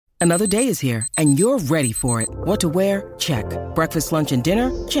Another day is here, and you're ready for it. What to wear? Check. Breakfast, lunch, and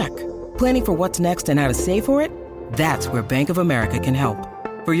dinner? Check. Planning for what's next and how to save for it? That's where Bank of America can help.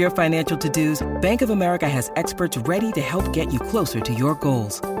 For your financial to-dos, Bank of America has experts ready to help get you closer to your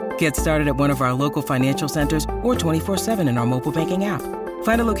goals. Get started at one of our local financial centers or 24/7 in our mobile banking app.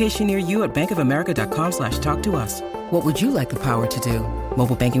 Find a location near you at bankofamerica.com/talktous. What would you like the power to do?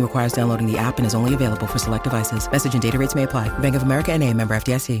 Mobile banking requires downloading the app and is only available for select devices. Message and data rates may apply. Bank of America N.A., member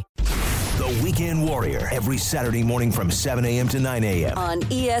FDIC. The Weekend Warrior, every Saturday morning from 7 a.m. to 9 a.m. on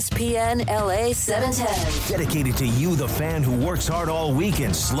ESPN LA 710. Dedicated to you, the fan who works hard all week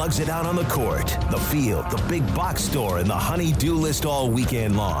and slugs it out on the court, the field, the big box store, and the honey-do list all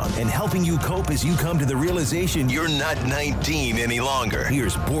weekend long. And helping you cope as you come to the realization you're not 19 any longer.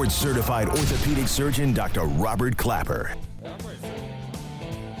 Here's board-certified orthopedic surgeon Dr. Robert Clapper.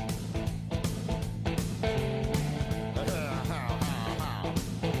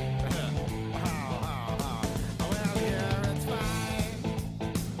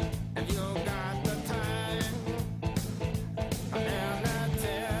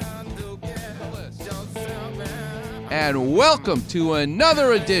 And welcome to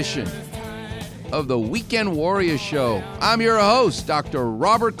another edition of the Weekend Warrior Show. I'm your host, Dr.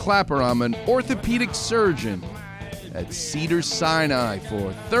 Robert Clapper. I'm an orthopedic surgeon at Cedars-Sinai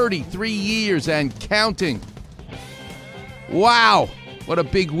for 33 years and counting. Wow, what a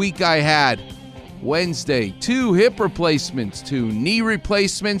big week I had. Wednesday, 2 hip replacements, 2 knee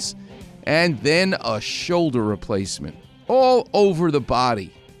replacements, and then a shoulder replacement. All over the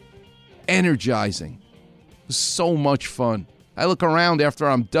body. Energizing. So much fun. I look around after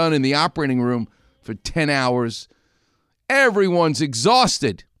I'm done in the operating room for 10 hours. Everyone's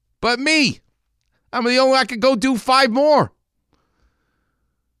exhausted, but me. I'm the only one. I could go do 5 more.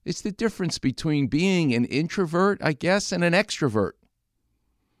 It's the difference between being an introvert, I guess, and an extrovert.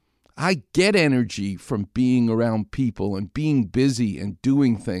 I get energy from being around people and being busy and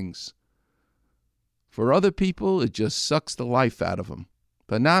doing things. For other people, it just sucks the life out of them,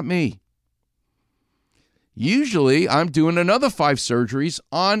 but not me. Usually, I'm doing another 5 surgeries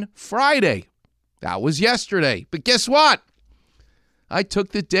on Friday. That was yesterday. But guess what? I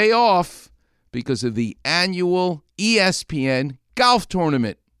took the day off because of the annual ESPN golf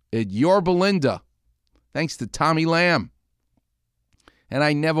tournament at Yorba Linda, thanks to Tommy Lamb. And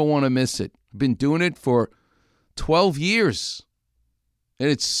I never want to miss it. I've been doing it for 12 years, and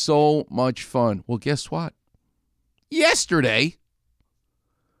it's so much fun. Well, guess what? Yesterday,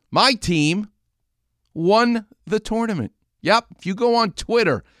 my team won the tournament. Yep, if you go on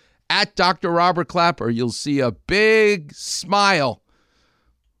Twitter, at Dr. Robert Clapper, you'll see a big smile.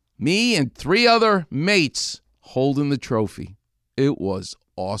 Me and 3 other mates holding the trophy. It was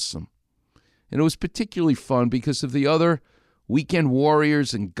awesome. And it was particularly fun because of the other weekend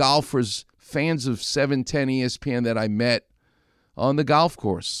warriors and golfers, fans of 710 ESPN that I met on the golf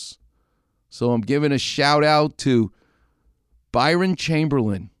course. So I'm giving a shout out to Byron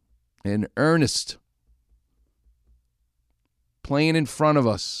Chamberlain and Ernest, playing in front of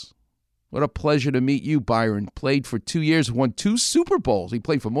us. What a pleasure to meet you, Byron. Played for 2 years, won 2 Super Bowls. He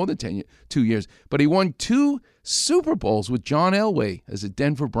played for more than 2 years, but he won 2 Super Bowls with John Elway as a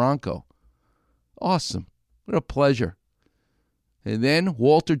Denver Bronco. Awesome. What a pleasure. And then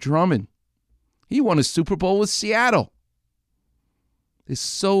Walter Drummond. He won a Super Bowl with Seattle. It's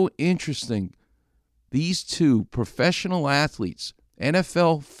so interesting. These 2 professional athletes,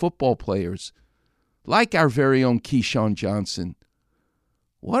 NFL football players, like our very own Keyshawn Johnson,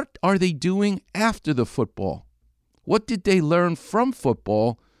 what are they doing after the football? What did they learn from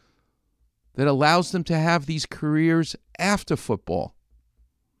football that allows them to have these careers after football?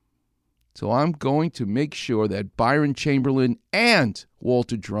 So I'm going to make sure that Byron Chamberlain and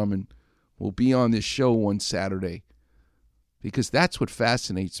Walter Drummond will be on this show one Saturday, because that's what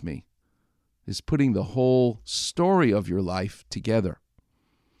fascinates me, is putting the whole story of your life together.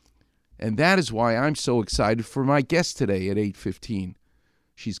 And that is why I'm so excited for my guest today at 8:15.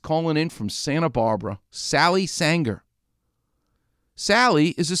 She's calling in from Santa Barbara, Sally Sanger. Sally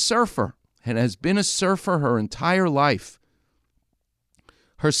is a surfer and has been a surfer her entire life.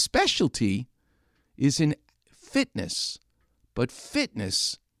 Her specialty is in fitness, but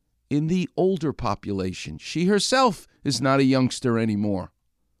fitness in the older population. She herself is not a youngster anymore.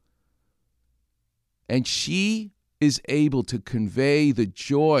 And she is able to convey the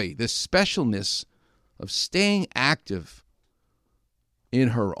joy, the specialness of staying active in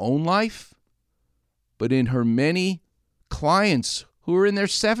her own life, but in her many clients who are in their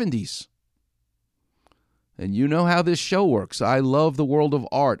 70s. And you know how this show works. I love the world of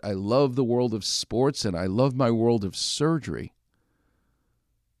art. I love the world of sports, and I love my world of surgery.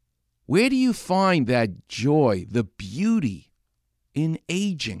 Where do you find that joy, the beauty in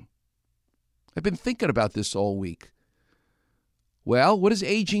aging? I've been thinking about this all week. Well, what does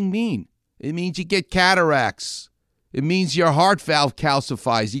aging mean? It means you get cataracts. It means your heart valve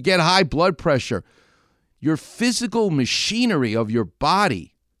calcifies. You get high blood pressure. Your physical machinery of your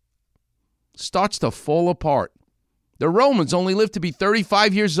body starts to fall apart. The Romans only lived to be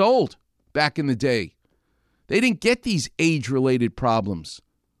 35 years old back in the day. They didn't get these age-related problems.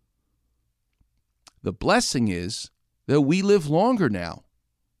 The blessing is that we live longer now.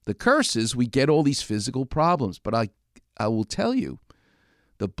 The curse is we get all these physical problems. But I will tell you,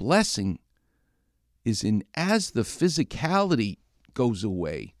 the blessing is in as the physicality goes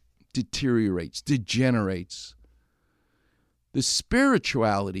away, deteriorates, degenerates, the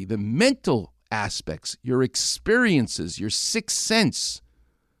spirituality, the mental aspects, your experiences, your sixth sense,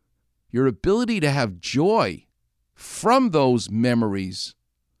 your ability to have joy from those memories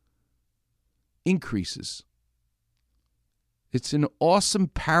increases. It's an awesome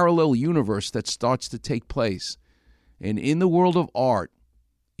parallel universe that starts to take place. And in the world of art,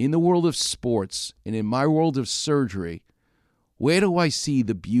 in the world of sports, and in my world of surgery, where do I see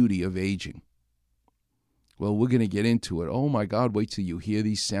the beauty of aging? Well, we're going to get into it. Oh, my God, wait till you hear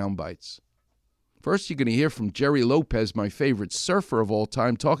these sound bites. First, you're going to hear from Jerry Lopez, my favorite surfer of all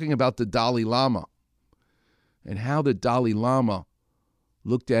time, talking about the Dalai Lama and how the Dalai Lama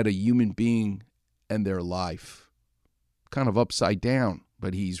looked at a human being and their life. Kind of upside down,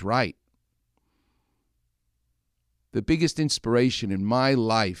 but he's right. The biggest inspiration in my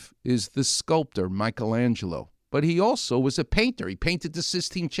life is the sculptor Michelangelo, but he also was a painter. He painted the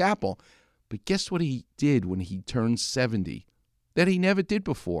Sistine Chapel. But guess what he did when he turned 70 that he never did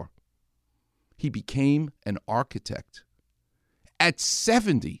before? He became an architect. At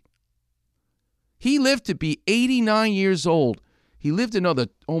 70, he lived to be 89 years old. He lived another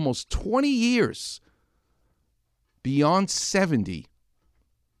almost 20 years beyond 70,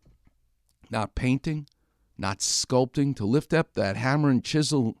 not painting, not sculpting, to lift up that hammer and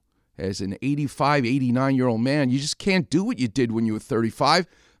chisel as an 85, 89-year-old man. You just can't do what you did when you were 35.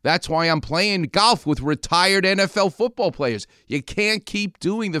 That's why I'm playing golf with retired NFL football players. You can't keep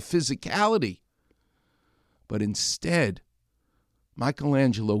doing the physicality. But instead,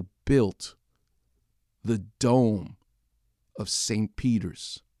 Michelangelo built the dome of St.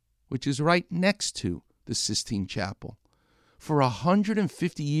 Peter's, which is right next to the Sistine Chapel. For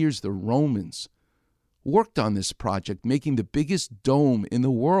 150 years, the Romans worked on this project, making the biggest dome in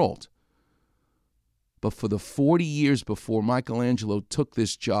the world. But for the 40 years before Michelangelo took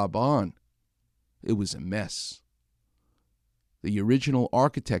this job on, it was a mess. The original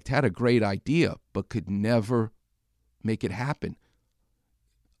architect had a great idea, but could never make it happen.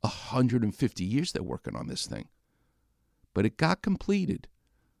 150 years they're working on this thing. But it got completed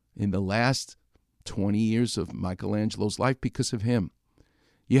in the last 20 years of Michelangelo's life because of him.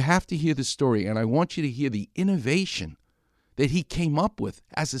 You have to hear the story, and I want you to hear the innovation that he came up with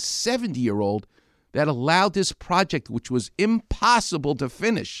as a 70-year-old that allowed this project, which was impossible to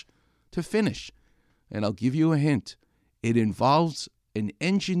finish. And I'll give you a hint. It involves an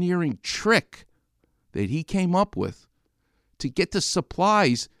engineering trick that he came up with to get the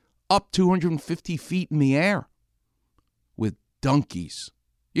supplies up 250 feet in the air with donkeys.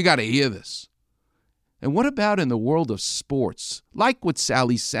 You got to hear this. And what about in the world of sports? Like what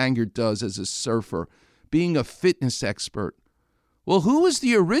Sally Sanger does as a surfer, being a fitness expert. Well, who was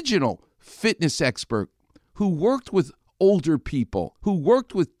the original fitness expert who worked with older people, who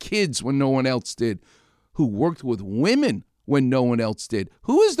worked with kids when no one else did, who worked with women when no one else did?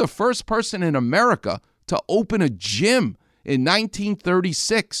 Who is the first person in America to open a gym in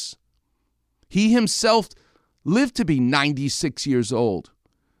 1936? He himself lived to be 96 years old.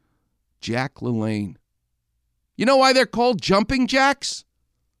 Jack LaLanne. You know why they're called jumping jacks?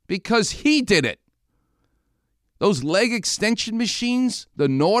 Because he did it. Those leg extension machines, the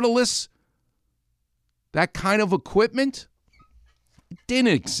Nautilus, that kind of equipment, it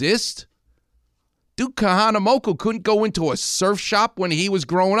didn't exist. Duke Kahanamoku couldn't go into a surf shop when he was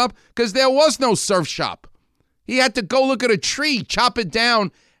growing up because there was no surf shop. He had to go look at a tree, chop it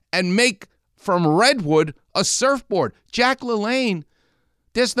down, and make from redwood a surfboard. Jack LaLanne,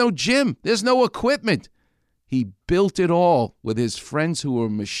 there's no gym. There's no equipment. He built it all with his friends who were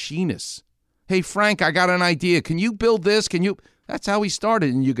machinists. Hey, Frank, I got an idea. Can you build this? Can you? That's how he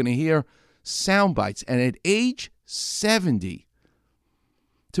started, and you're going to hear sound bites. And at age 70,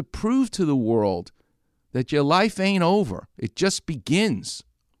 to prove to the world that your life ain't over, it just begins,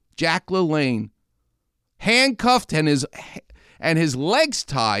 Jack LaLanne, handcuffed and his legs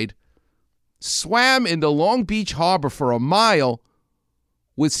tied, swam into Long Beach Harbor for a mile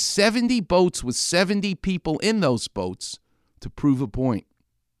with 70 boats with 70 people in those boats to prove a point.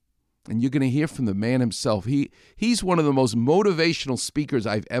 And you're going to hear from the man himself. He's one of the most motivational speakers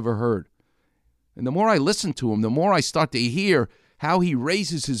I've ever heard. And the more I listen to him, the more I start to hear how he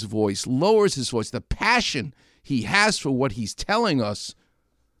raises his voice, lowers his voice, the passion he has for what he's telling us.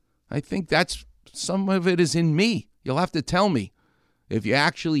 I think that's some of it is in me. You'll have to tell me if you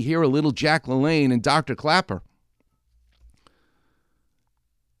actually hear a little Jack LaLanne and Dr. Klapper.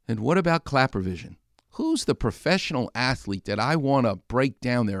 And what about Klappervision? Who's the professional athlete that I want to break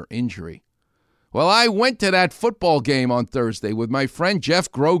down their injury? Well, I went to that football game on Thursday with my friend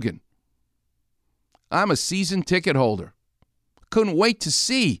Jeff Grogan. I'm a season ticket holder. Couldn't wait to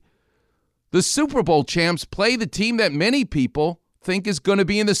see the Super Bowl champs play the team that many people think is going to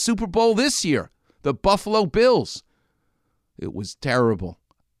be in the Super Bowl this year, the Buffalo Bills. It was terrible.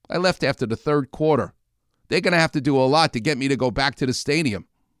 I left after the third quarter. They're going to have to do a lot to get me to go back to the stadium.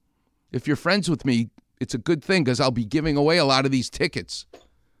 If you're friends with me, it's a good thing because I'll be giving away a lot of these tickets.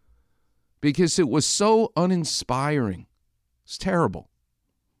 Because it was so uninspiring. It's terrible.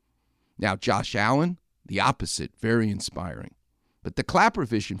 Now, Josh Allen, the opposite, very inspiring. But the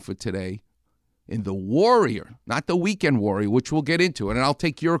Klappervision for today in the Warrior, not the Weekend Warrior, which we'll get into, and I'll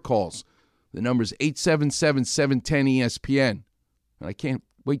take your calls. The number's 877-710-ESPN. And I can't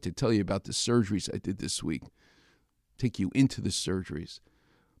wait to tell you about the surgeries I did this week. Take you into the surgeries.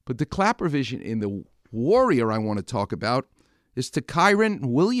 But the Klappervision in the Warrior I want to talk about is to Kyren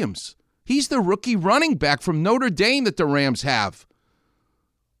Williams. He's the rookie running back from Notre Dame that the Rams have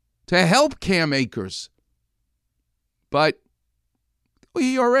to help Cam Akers. But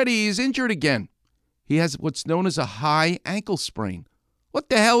he already is injured again. He has what's known as a high ankle sprain. What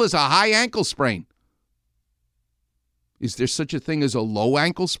the hell is a high ankle sprain? Is there such a thing as a low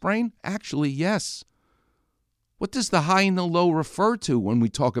ankle sprain? Actually, yes. What does the high and the low refer to when we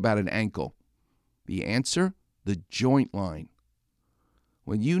talk about an ankle? The answer, the joint line.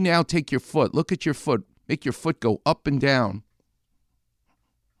 When you now take your foot, look at your foot, make your foot go up and down,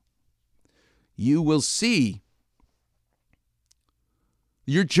 you will see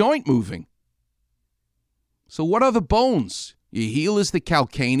your joint moving. So what are the bones? Your heel is the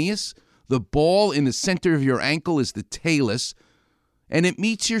calcaneus. The ball in the center of your ankle is the talus. And it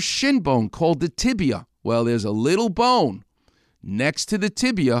meets your shin bone called the tibia. Well, there's a little bone next to the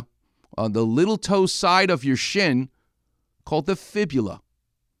tibia on the little toe side of your shin called the fibula.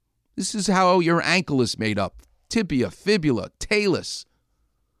 This is how your ankle is made up. Tibia, fibula, talus.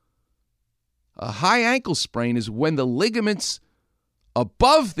 A high ankle sprain is when the ligaments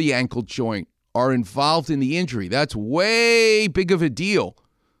above the ankle joint are involved in the injury. That's way big of a deal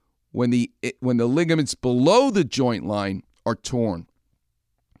when the ligaments below the joint line are torn.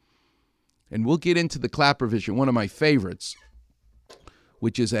 And we'll get into the Klappervision, one of my favorites,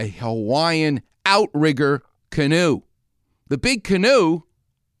 which is a Hawaiian outrigger canoe. The big canoe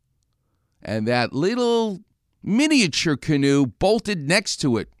and that little miniature canoe bolted next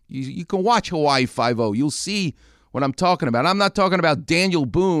to it. You can watch Hawaii Five-0. You'll see what I'm talking about. I'm not talking about Daniel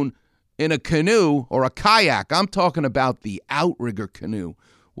Boone in a canoe or a kayak. I'm talking about the outrigger canoe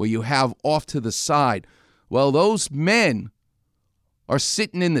where you have off to the side. Well, those men are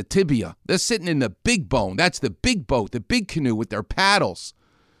sitting in the tibia. They're sitting in the big bone. That's the big boat, the big canoe with their paddles.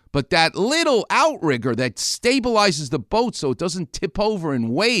 But that little outrigger that stabilizes the boat so it doesn't tip over in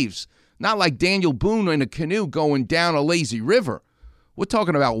waves, not like Daniel Boone in a canoe going down a lazy river. We're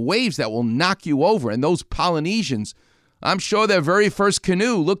talking about waves that will knock you over. And those Polynesians, I'm sure their very first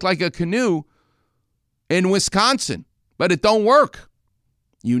canoe looked like a canoe in Wisconsin, but it don't work.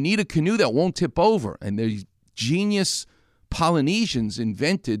 You need a canoe that won't tip over. And these genius Polynesians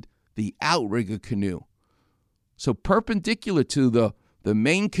invented the outrigger canoe. So perpendicular to the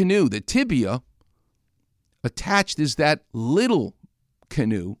main canoe, the tibia, attached is that little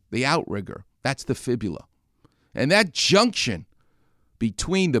canoe, the outrigger. That's the fibula. And that junction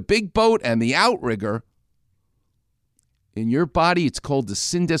between the big boat and the outrigger, in your body, it's called the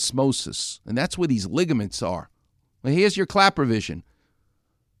syndesmosis. And that's where these ligaments are. Well, here's your Klappervision.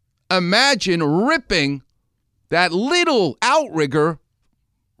 Imagine ripping that little outrigger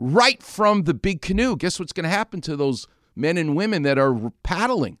right from the big canoe. Guess what's going to happen to those men and women that are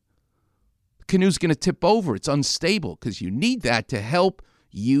paddling? The canoe's going to tip over. It's unstable because you need that to help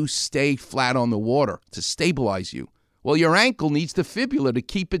you stay flat on the water, to stabilize you. Well, your ankle needs the fibula to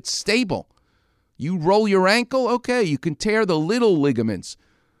keep it stable. You roll your ankle, okay, you can tear the little ligaments.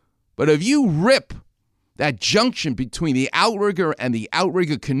 But if you rip that junction between the outrigger and the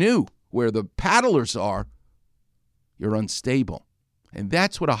outrigger canoe, where the paddlers are, you're unstable. And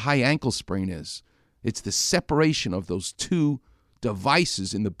that's what a high ankle sprain is. It's the separation of those two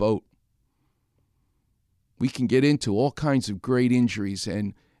devices in the boat. We can get into all kinds of great injuries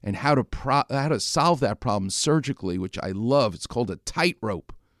and how to solve that problem surgically, which I love. It's called a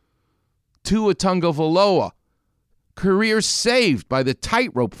tightrope. Tua Tagovailoa, career saved by the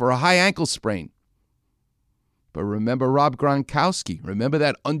tightrope for a high ankle sprain. But remember Rob Gronkowski? Remember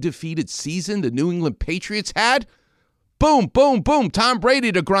that undefeated season the New England Patriots had? Boom, boom, boom. Tom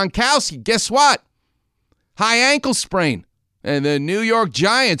Brady to Gronkowski. Guess what? High ankle sprain. And the New York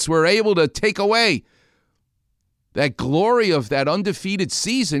Giants were able to take away that glory of that undefeated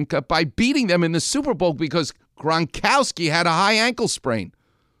season by beating them in the Super Bowl because Gronkowski had a high ankle sprain.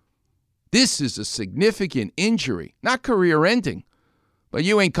 This is a significant injury, not career-ending, but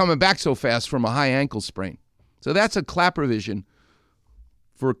you ain't coming back so fast from a high ankle sprain. So that's a clap revision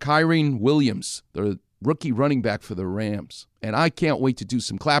for Kyren Williams, the rookie running back for the Rams. And I can't wait to do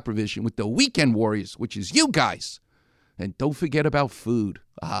some clap revision with the Weekend Warriors, which is you guys. And don't forget about food.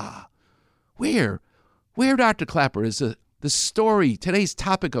 Where, Dr. Clapper, is the story, today's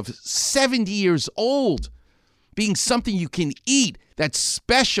topic of 70 years old being something you can eat that's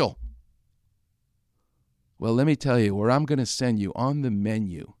special. Well, let me tell you, where I'm going to send you on the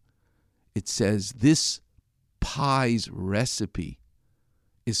menu, it says this pie's recipe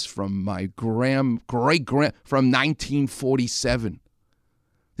is from my great-grand from 1947.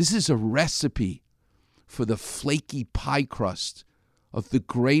 This is a recipe for the flaky pie crust of the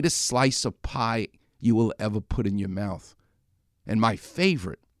greatest slice of pie you will ever put in your mouth. And my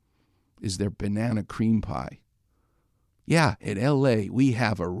favorite is their banana cream pie. Yeah, in L.A., we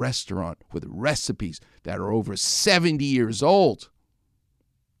have a restaurant with recipes that are over 70 years old.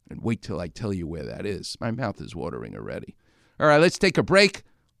 And wait till I tell you where that is. My mouth is watering already. All right, let's take a break.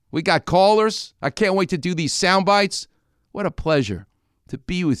 We got callers. I can't wait to do these sound bites. What a pleasure to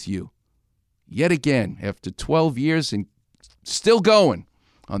be with you yet again after 12 years and still going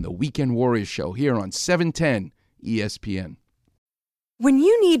on the Weekend Warriors show here on 710 ESPN. When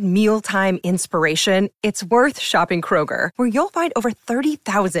you need mealtime inspiration, it's worth shopping Kroger, where you'll find over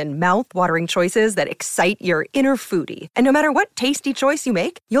 30,000 mouth-watering choices that excite your inner foodie. And no matter what tasty choice you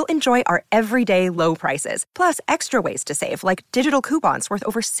make, you'll enjoy our everyday low prices, plus extra ways to save, like digital coupons worth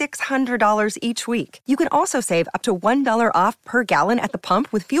over $600 each week. You can also save up to $1 off per gallon at the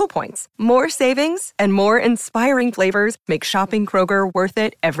pump with fuel points. More savings and more inspiring flavors make shopping Kroger worth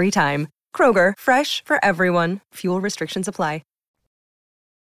it every time. Kroger, fresh for everyone. Fuel restrictions apply.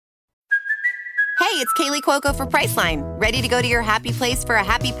 Hey, it's Kaylee Cuoco for Priceline. Ready to go to your happy place for a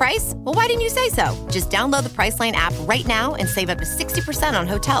happy price? Well, why didn't you say so? Just download the Priceline app right now and save up to 60% on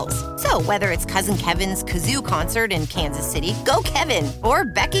hotels. So whether it's Cousin Kevin's Kazoo Concert in Kansas City, go Kevin, or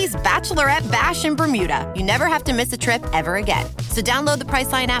Becky's Bachelorette Bash in Bermuda, you never have to miss a trip ever again. So download the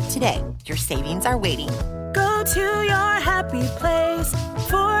Priceline app today. Your savings are waiting. Go to your happy place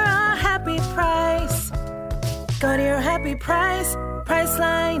for a happy price. Go to your happy price,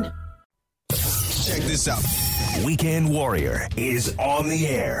 Priceline. Check this out. Weekend Warrior is on the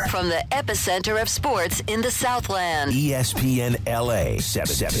air. From the epicenter of sports in the Southland. ESPN LA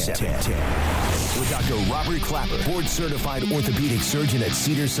 710. With Dr. Robert Clapper, board-certified orthopedic surgeon at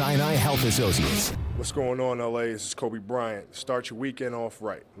Cedars-Sinai Health Associates. What's going on, LA? This is Kobe Bryant. Start your weekend off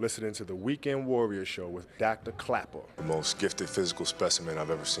right. Listening to the Weekend Warrior Show with Dr. Clapper. The most gifted physical specimen I've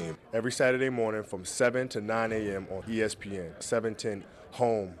ever seen. Every Saturday morning from 7 to 9 a.m. on ESPN 710,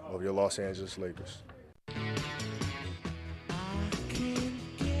 home of your Los Angeles Lakers.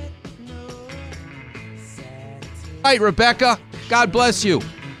 All right, Rebecca, God bless you.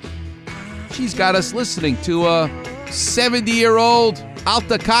 She's got us listening to a 70-year-old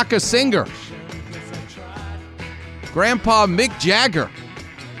Alta Caca singer, Grandpa Mick Jagger.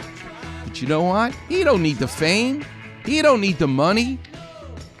 But you know what? He don't need the fame. He don't need the money.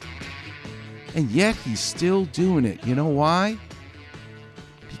 And yet he's still doing it. You know why?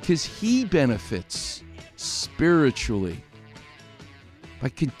 Because he benefits spiritually by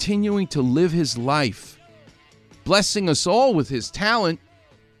continuing to live his life, blessing us all with his talent.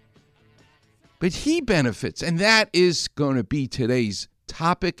 But he benefits, and that is going to be today's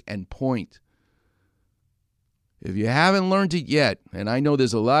topic and point. If you haven't learned it yet, and I know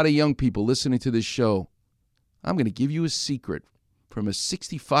there's a lot of young people listening to this show, I'm going to give you a secret from a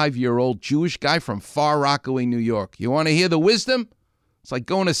 65-year-old Jewish guy from Far Rockaway, New York. You want to hear the wisdom? It's like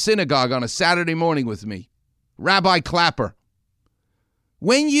going to synagogue on a Saturday morning with me. Rabbi Clapper.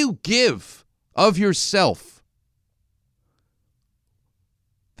 When you give of yourself,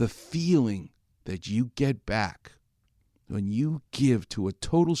 the feeling that you get back when you give to a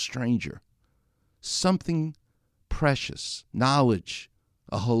total stranger something precious, knowledge,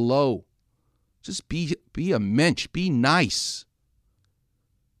 a hello, just be a mensch, be nice.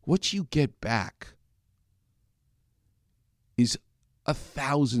 what you get back is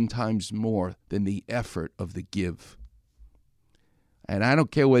 1,000 times more than the effort of the give. And I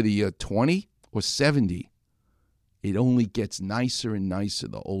don't care whether you're 20 or 70, it only gets nicer and nicer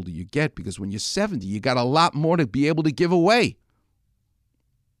the older you get, because when you're 70, you got a lot more to be able to give away.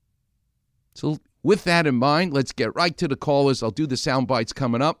 So with that in mind, let's get right to the callers. I'll do the sound bites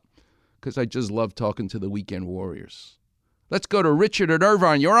coming up because I just love talking to the Weekend Warriors. Let's go to Richard at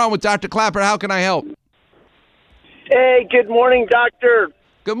Irvine. You're on with Dr. Clapper. How can I help? Hey, good morning, doctor.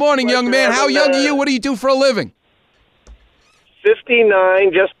 Good morning, young man. How young are you? What do you do for a living?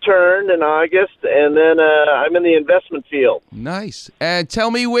 59, just turned in August, and then I'm in the investment field. Nice. And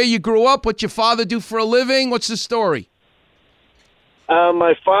tell me where you grew up, what your father do for a living. What's the story?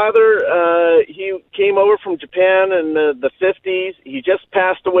 My father, he came over from Japan in the 50s. He just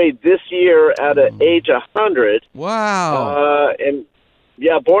passed away this year at age 100. Wow. And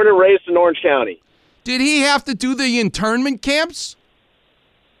yeah, born and raised in Orange County. Did he have to do the internment camps?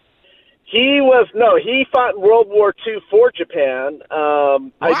 He fought in World War II for Japan. I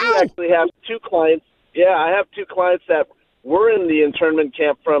do actually have two clients. Yeah, I have two clients that were in the internment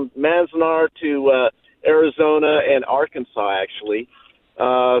camp from Manzanar to Arizona and Arkansas, actually.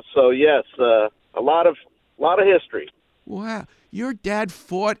 So yes, a lot of history. Wow, your dad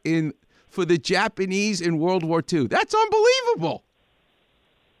fought for the Japanese in World War II. That's unbelievable.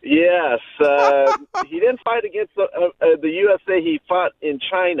 Yes, he didn't fight against the USA. He fought in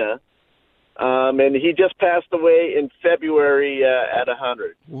China. And he just passed away in February at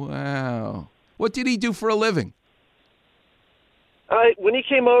 100. Wow. What did he do for a living? When he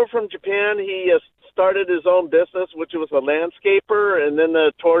came over from Japan, he started his own business, which was a landscaper, and then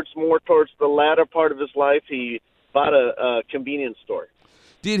towards the latter part of his life, he bought a convenience store.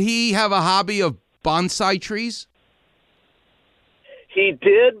 Did he have a hobby of bonsai trees? He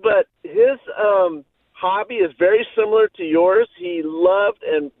did, but his hobby is very similar to yours. He loved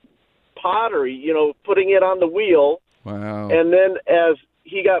pottery, putting it on the wheel. Wow. And then as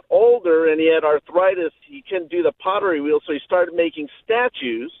he got older and he had arthritis, he couldn't do the pottery wheel, so he started making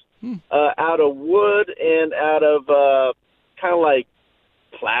statues out of wood and out of kind of like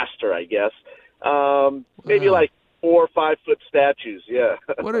plaster, I guess. Maybe like 4 or 5 foot statues, yeah.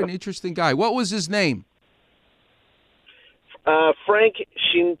 What an interesting guy. What was his name? Frank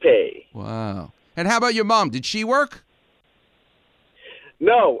Shinpei. Wow. And how about your mom? Did she work?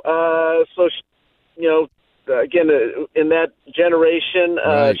 No. So, again, in that generation,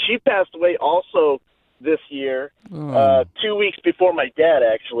 right. She passed away also this year, 2 weeks before my dad,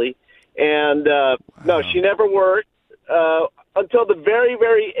 actually. And, no, she never worked until the very,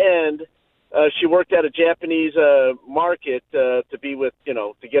 very end. She worked at a Japanese market to be with,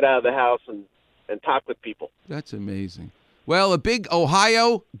 to get out of the house and talk with people. That's amazing. Well, a big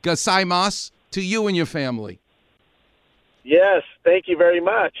Ohio gozaimasu to you and your family. Yes, thank you very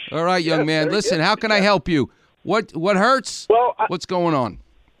much. All right, young man. Listen, how can I help you? What hurts? Well, what's going on?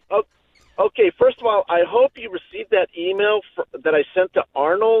 Okay, first of all, I hope you received that email that I sent to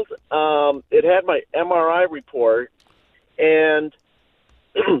Arnold. It had my MRI report, and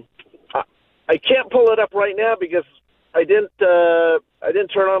I can't pull it up right now because I didn't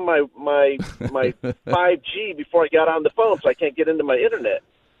turn on my 5G before I got on the phone, so I can't get into my internet.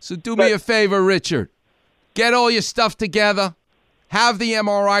 So do me a favor, Richard. Get all your stuff together. Have the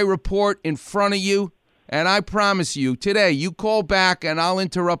MRI report in front of you. And I promise you, today, you call back and I'll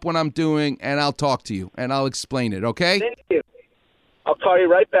interrupt what I'm doing and I'll talk to you and I'll explain it, okay? Thank you. I'll call you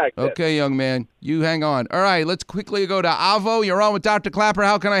right back then. Okay, young man. You hang on. All right, let's quickly go to Avo. You're on with Dr. Clapper.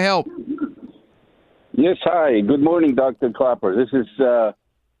 How can I help? Yes, hi. Good morning, Dr. Clapper. This is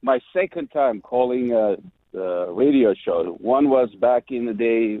my second time calling the radio show. One was back in the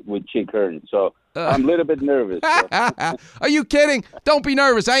day with Chick Hearn, so I'm a little bit nervous. So. Are you kidding? Don't be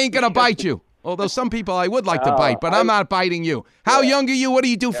nervous. I ain't going to bite you. Although some people I would like to bite, but I'm not biting you. How young are you? What do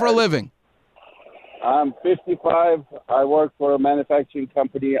you do for a living? I'm 55. I work for a manufacturing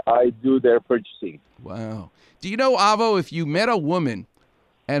company. I do their purchasing. Wow. Do you know, Avo, if you met a woman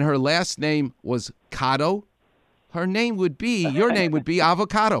and her last name was Cotto, your name would be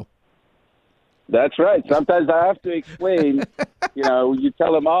Avocado. That's right. Sometimes I have to explain, you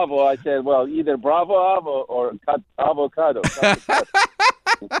tell them Avo, I said, well, either Bravo Avo or Avocado.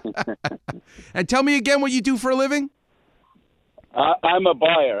 And tell me again what you do for a living? I'm a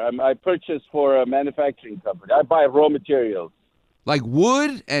buyer. I purchase for a manufacturing company. I buy raw materials. Like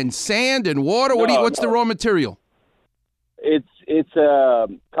wood and sand and water? What's the raw material? It's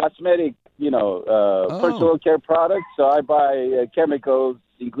cosmetic, personal care products. So I buy chemicals,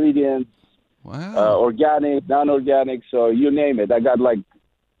 ingredients, wow. Organic, non-organic. So you name it. I got like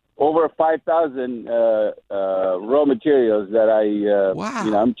over 5,000 raw materials that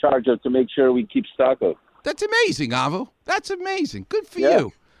I'm charged of to make sure we keep stock of. That's amazing, Avo. That's amazing. Good for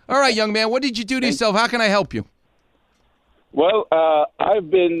you. All right, young man, what did you do to yourself? How can I help you? Well, I've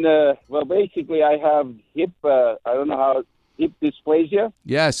been, basically I have hip dysplasia.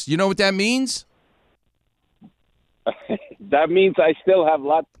 Yes. You know what that means? That means I still have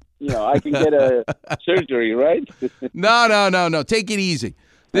lots, I can get a surgery, right? No. Take it easy.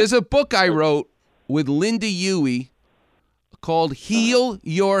 There's a book I wrote with Linda Huey called Heal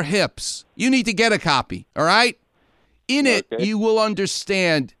Your Hips. You need to get a copy, all right? In it, you will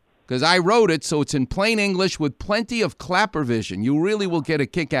understand, because I wrote it, so it's in plain English with plenty of clapper vision. You really will get a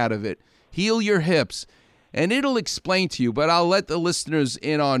kick out of it. Heal Your Hips. And it'll explain to you, but I'll let the listeners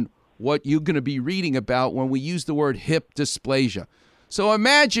in on what you're going to be reading about when we use the word hip dysplasia. So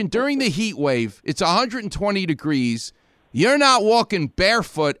imagine during the heat wave, it's 120 degrees. You're not walking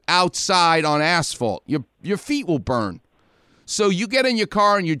barefoot outside on asphalt. Your feet will burn. So you get in your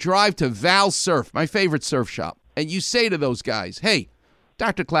car and you drive to Val Surf, my favorite surf shop, and you say to those guys, hey,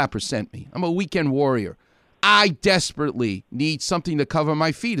 Dr. Clapper sent me. I'm a weekend warrior. I desperately need something to cover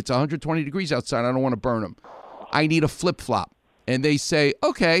my feet. It's 120 degrees outside. I don't want to burn them. I need a flip-flop. And they say,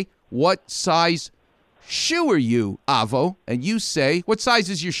 okay, what size shoe are you, Avo? And you say, what size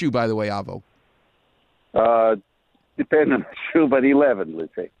is your shoe, by the way, Avo? Depending on the shoe, but 11,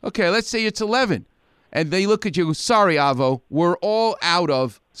 let's say. Okay, let's say it's 11. And they look at you, sorry, Avo, we're all out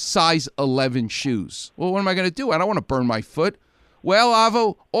of size 11 shoes. Well, what am I going to do? I don't want to burn my foot. Well,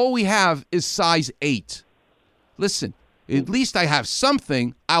 Avo, all we have is size 8. Listen, at least I have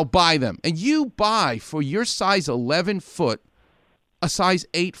something. I'll buy them. And you buy for your size 11 foot a size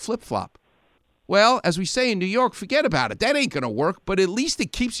 8 flip-flop. Well, as we say in New York, forget about it. That ain't going to work, but at least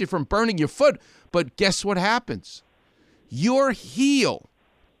it keeps you from burning your foot. But guess what happens? Your heel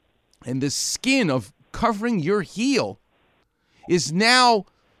and the skin of covering your heel is now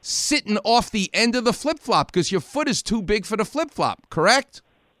sitting off the end of the flip-flop because your foot is too big for the flip-flop, correct?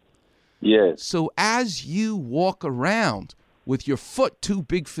 Yes. So as you walk around with your foot too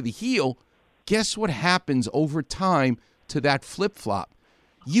big for the heel, guess what happens over time to that flip-flop?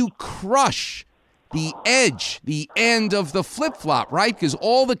 You crush the edge, the end of the flip-flop, right? Because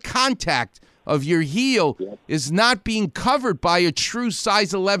all the contact of your heel is not being covered by a true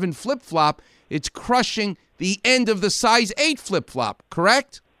size 11 flip-flop. It's crushing the end of the size 8 flip-flop,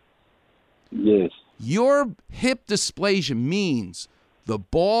 correct? Yes. Your hip dysplasia means the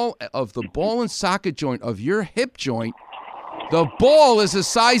ball and socket joint of your hip joint, the ball is a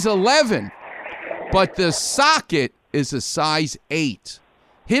size 11, but the socket is a size 8.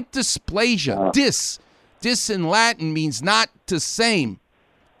 Hip dysplasia, dis in Latin means not the same,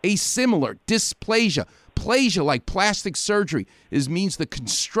 asimilar, dysplasia. Plasia, like plastic surgery, means the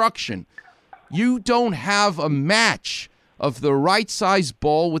construction. You don't have a match of the right size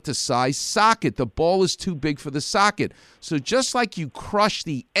ball with the size socket. The ball is too big for the socket. So just like you crush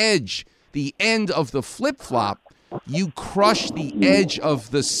the edge, the end of the flip-flop, you crush the edge of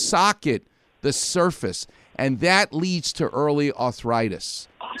the socket, the surface, and that leads to early arthritis.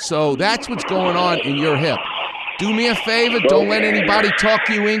 So that's what's going on in your hip. Do me a favor, don't let anybody talk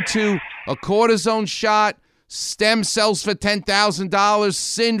you into a cortisone shot, stem cells for $10,000,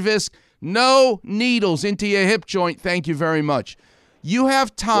 Synvisc. No needles into your hip joint. Thank you very much. You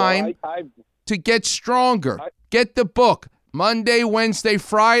have time to get stronger. Get the book. Monday, Wednesday,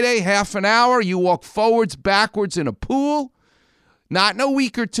 Friday, half an hour. You walk forwards, backwards in a pool. Not in a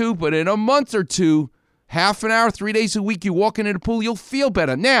week or two, but in a month or two, half an hour, 3 days a week, you walk into the pool, you'll feel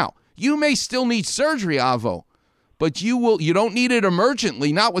better. Now, you may still need surgery, Avo, but you don't need it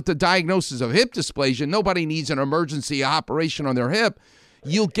emergently, not with the diagnosis of hip dysplasia. Nobody needs an emergency operation on their hip.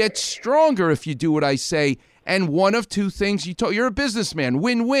 You'll get stronger if you do what I say. And one of two things you're a businessman.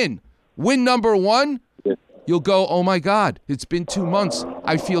 Win-win. Win number one, you'll go, oh my God, it's been 2 months.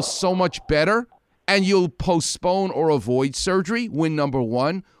 I feel so much better. And you'll postpone or avoid surgery. Win number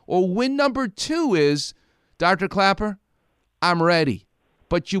one. Or win number two is, Dr. Clapper, I'm ready.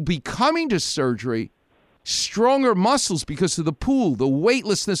 But you'll be coming to surgery stronger muscles because of the pool, the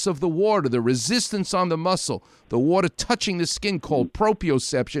weightlessness of the water, the resistance on the muscle, the water touching the skin called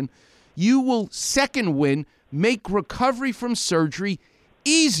proprioception. You will, second win, make recovery from surgery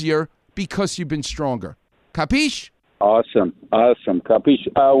easier because you've been stronger. Capiche? Awesome. Capiche.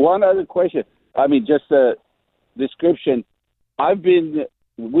 One other question. Just a description. I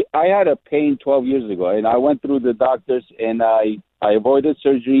had a pain 12 years ago, and I went through the doctors, and I avoided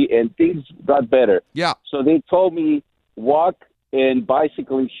surgery, and things got better. Yeah. So they told me walk and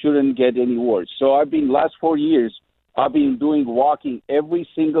bicycling shouldn't get any worse. So I've been last 4 years I've been doing walking every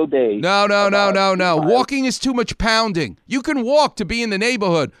single day. No. Walking is too much pounding. You can walk to be in the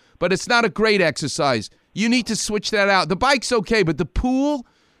neighborhood, but it's not a great exercise. You need to switch that out. The bike's okay, but the pool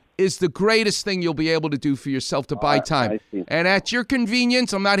is the greatest thing you'll be able to do for yourself to buy time. And at your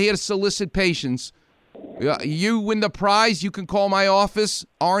convenience, I'm not here to solicit patience. You win the prize, you can call my office.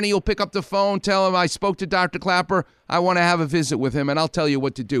 Arnie will pick up the phone, tell him I spoke to Dr. Clapper. I want to have a visit with him, and I'll tell you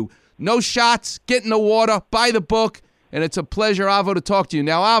what to do. No shots, get in the water, buy the book, and it's a pleasure, Avo, to talk to you.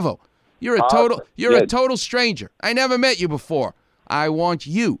 Now, Avo, you're a total stranger. I never met you before. I want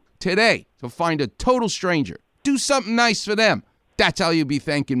you today to find a total stranger. Do something nice for them. That's how you'll be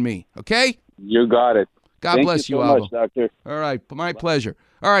thanking me, okay? You got it. God bless you, so Avo. much, Doctor. All right, my pleasure.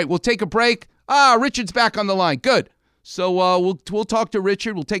 All right, we'll take a break. Richard's back on the line. Good. So we'll talk to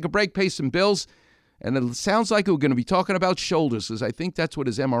Richard. We'll take a break, pay some bills. And it sounds like we're going to be talking about shoulders, because I think that's what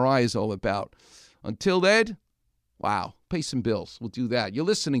his MRI is all about. Until then, wow, pay some bills. We'll do that. You're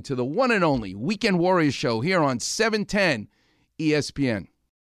listening to the one and only Weekend Warriors Show here on 710 ESPN.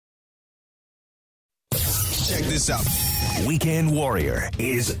 Check this out. Weekend Warrior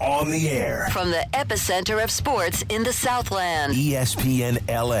is on the air. From the epicenter of sports in the Southland. ESPN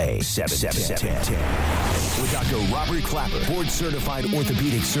LA 710. With Dr. Robert Clapper, board-certified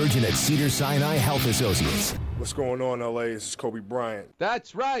orthopedic surgeon at Cedars-Sinai Health Associates. What's going on, LA? This is Kobe Bryant.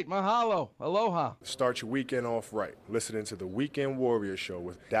 That's right. Mahalo. Aloha. Start your weekend off right. Listening to the Weekend Warrior Show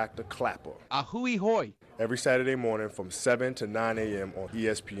with Dr. Clapper. Ahui hoi. Every Saturday morning from 7 to 9 a.m. on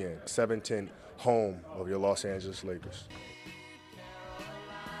ESPN 710, home of your Los Angeles Lakers.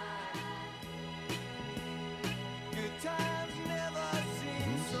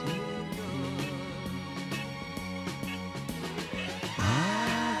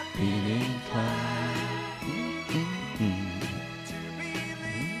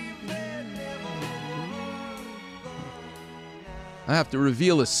 I have to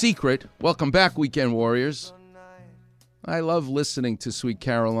reveal a secret. Welcome back, Weekend Warriors. I love listening to Sweet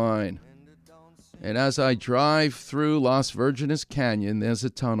Caroline. And as I drive through Las Virgenes Canyon, there's a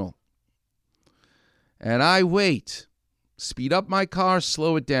tunnel. And I wait, speed up my car,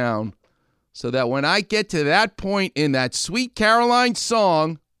 slow it down, so that when I get to that point in that Sweet Caroline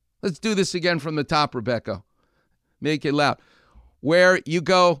song, let's do this again from the top, Rebecca. Make it loud. Where you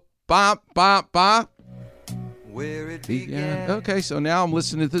go, bop, bop, bop. Where it began. Okay, so now I'm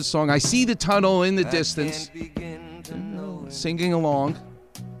listening to this song. I see the tunnel in the distance, singing along.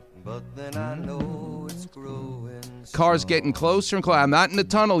 But then I know it's growing. Car's getting closer and closer. I'm not in the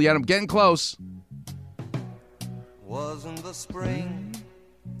tunnel yet. I'm getting close. Wasn't the spring?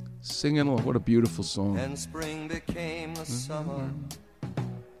 Singing along. What a beautiful song. And spring became the summer.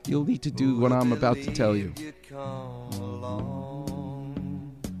 You'll need to do what I'm about to tell you.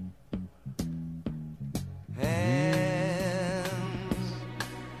 Hands,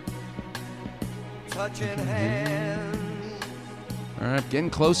 touching hands. All right,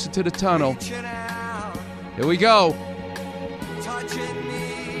 getting closer to the tunnel. Here we go. Touching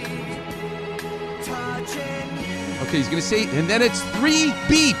me, touching you. Okay, he's gonna say, and then it's 3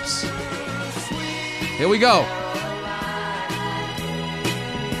 beeps. Here we go.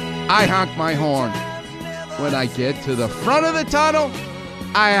 I honk my horn when I get to the front of the tunnel.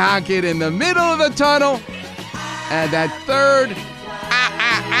 I honk it in the middle of the tunnel. And that third,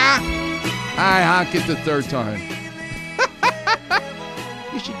 I honk it the third time.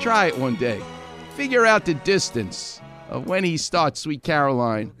 You should try it one day. Figure out the distance of when he starts Sweet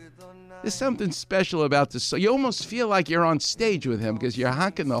Caroline. There's something special about this. So you almost feel like you're on stage with him because you're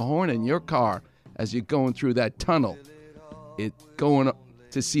honking the horn in your car as you're going through that tunnel. Going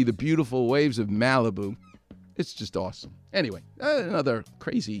to see the beautiful waves of Malibu. It's just awesome. Anyway, another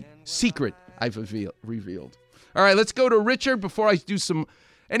crazy secret I've revealed. All right, let's go to Richard before I do some...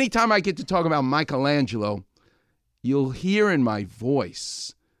 Anytime I get to talk about Michelangelo, you'll hear in my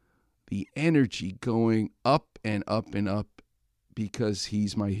voice the energy going up and up and up because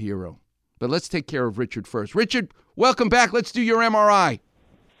he's my hero. But let's take care of Richard first. Richard, welcome back. Let's do your MRI.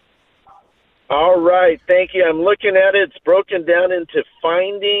 All right, thank you. I'm looking at it. It's broken down into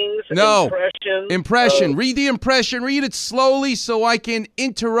findings, impressions. Impression. Read the impression. Read it slowly so I can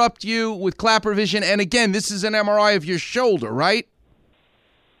interrupt you with Clapper Vision. And again, this is an MRI of your shoulder, right?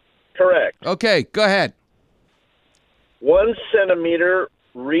 Correct. Okay, go ahead. 1 centimeter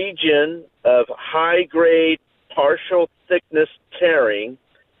region of high-grade partial thickness tearing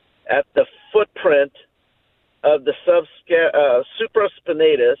at the footprint of the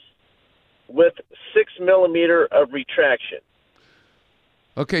supraspinatus with 6 millimeter of retraction.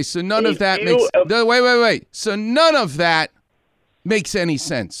 Okay, so none of that makes... Wait. So none of that makes any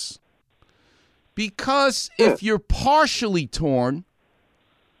sense. Because if you're partially torn,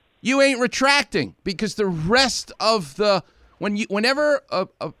 you ain't retracting, because the rest of whenever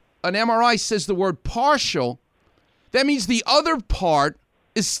an MRI says the word partial, that means the other part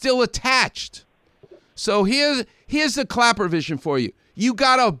is still attached. So here's the Clapper vision for you. You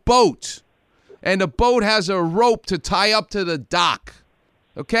got a boat, and the boat has a rope to tie up to the dock,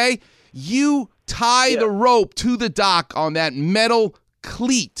 okay? You tie the rope to the dock on that metal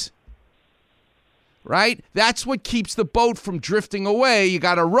cleat, right? That's what keeps the boat from drifting away. You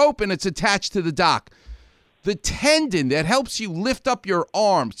got a rope, and it's attached to the dock. The tendon that helps you lift up your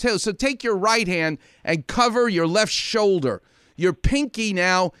arm. So take your right hand and cover your left shoulder. Your pinky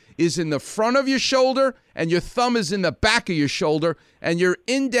now is in the front of your shoulder, and your thumb is in the back of your shoulder, and your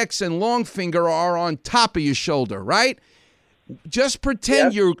index and long finger are on top of your shoulder, right? Just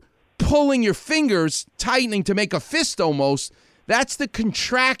pretend you're pulling your fingers, tightening to make a fist almost. That's the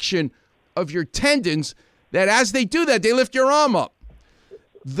contraction of your tendons that as they do that, they lift your arm up.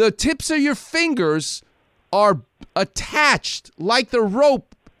 The tips of your fingers are attached like the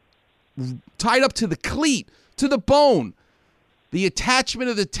rope tied up to the cleat, to the bone. The attachment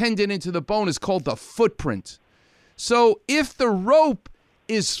of the tendon into the bone is called the footprint. So if the rope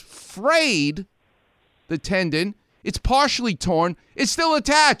is frayed, the tendon, it's partially torn, it's still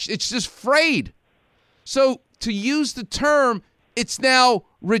attached, it's just frayed. So to use the term, it's now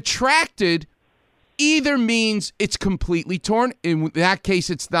retracted, either means it's completely torn. In that case,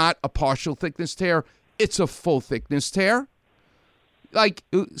 it's not a partial thickness tear, it's a full thickness tear.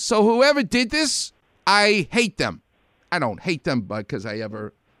 So whoever did this, I hate them. I don't hate them because I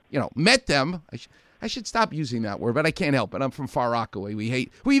ever, met them. I should stop using that word, but I can't help it. I'm from Far Rockaway. We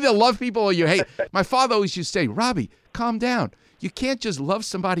either love people or you hate. My father always used to say, Robbie, calm down. You can't just love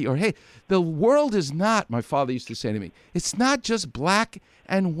somebody or hate. The world is not, my father used to say to me, it's not just black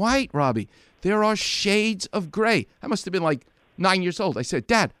and white, Robbie. There are shades of gray. I must have been like 9 years old. I said,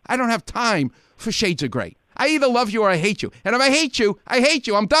 Dad, I don't have time for shades of gray. I either love you or I hate you. And if I hate you, I hate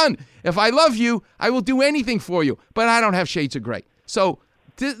you. I'm done. If I love you, I will do anything for you. But I don't have shades of gray. So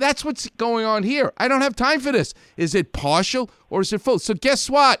that's what's going on here. I don't have time for this. Is it partial or is it full? So guess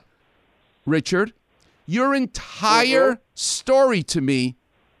what, Richard? Your entire story to me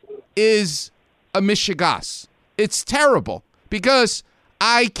is a mishigas. It's terrible because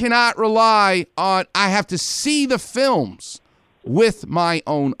I cannot rely on, I have to see the films with my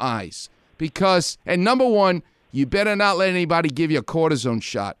own eyes. Because, and number one, you better not let anybody give you a cortisone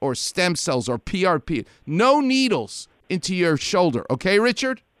shot or stem cells or PRP. No needles into your shoulder. Okay,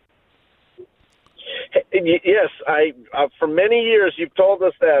 Richard? Yes, for many years you've told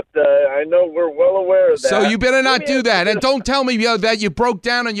us that. I know we're well aware of that. So you better not do that. And don't tell me that you broke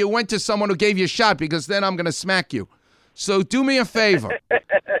down and you went to someone who gave you a shot, because then I'm going to smack you. So do me a favor.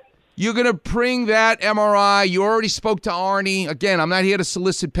 You're going to bring that MRI. You already spoke to Arnie. Again, I'm not here to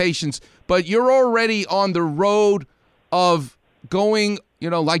solicit patients, but you're already on the road of going,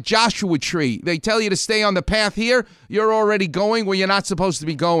 like Joshua Tree. They tell you to stay on the path here. You're already going where you're not supposed to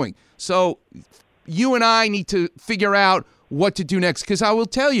be going. So you and I need to figure out what to do next, because I will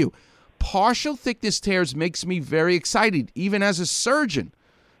tell you, partial thickness tears makes me very excited, even as a surgeon,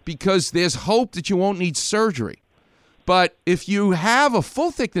 because there's hope that you won't need surgery. But if you have a full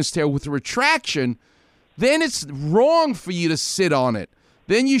thickness tear with retraction, then it's wrong for you to sit on it.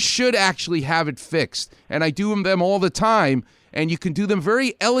 Then you should actually have it fixed. And I do them all the time, and you can do them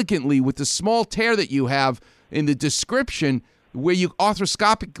very elegantly with the small tear that you have in the description, where you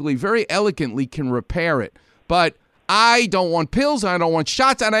arthroscopically very elegantly can repair it. But I don't want pills, I don't want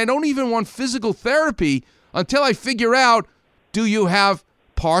shots, and I don't even want physical therapy until I figure out, do you have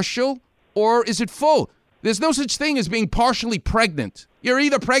partial or is it full? There's no such thing as being partially pregnant. You're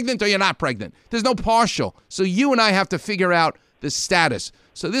either pregnant or you're not pregnant. There's no partial. So you and I have to figure out the status.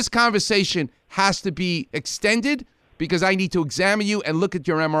 So this conversation has to be extended because I need to examine you and look at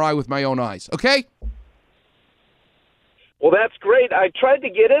your MRI with my own eyes. Okay? Well, that's great. I tried to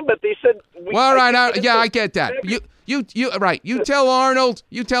get in, but they said... I get that. You tell Arnold.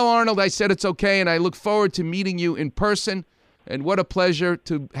 You tell Arnold I said it's okay, and I look forward to meeting you in person. And what a pleasure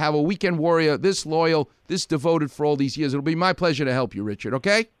to have a weekend warrior this loyal, this devoted for all these years. It'll be my pleasure to help you, Richard,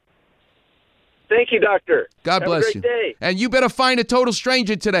 okay? Thank you, Doctor. God bless you. Have a great day. And you better find a total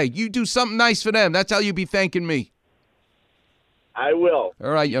stranger today. You do something nice for them. That's how you be thanking me. I will.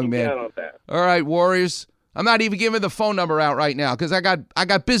 All right, young man. Count on that. All right, Warriors. I'm not even giving the phone number out right now because I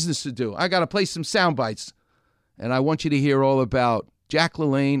got business to do. I got to play some sound bites. And I want you to hear all about Jack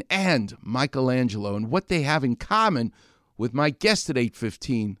LaLanne and Michelangelo and what they have in common with my guest at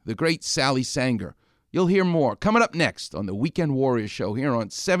 8:15, the great Sally Sanger. You'll hear more coming up next on the Weekend Warrior Show here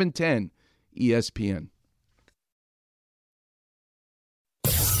on 710 ESPN.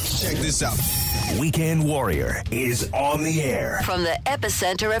 Check this out. Weekend Warrior is on the air. From the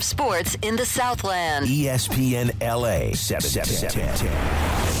epicenter of sports in the Southland. ESPN LA 710.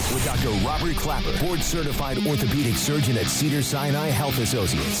 With Dr. Robert Clapper, board-certified orthopedic surgeon at Cedars-Sinai Health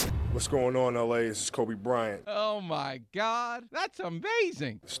Associates. What's going on, LA? This is Kobe Bryant. Oh, my God. That's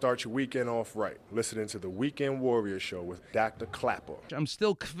amazing. Start your weekend off right. Listening to the Weekend Warrior Show with Dr. Clapper. I'm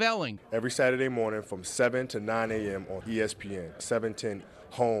still kvelling. Every Saturday morning from 7 to 9 a.m. on ESPN 710,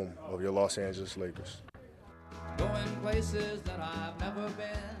 home of your Los Angeles Lakers. Going places that I've never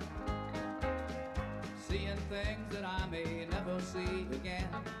been, seeing things that I may never see again.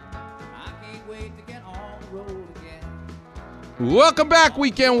 I can't wait to get on the road again. Welcome back,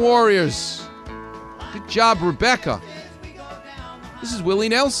 Weekend Warriors. Good job, Rebecca. This is Willie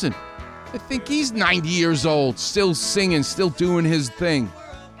Nelson. I think he's 90 years old, still singing, still doing his thing.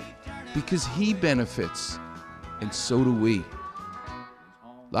 Because he benefits, and so do we.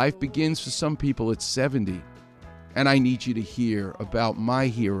 Life begins for some people at 70, and I need you to hear about my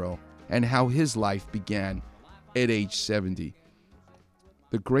hero and how his life began at age 70.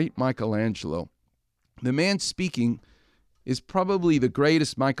 The great Michelangelo. The man speaking is probably the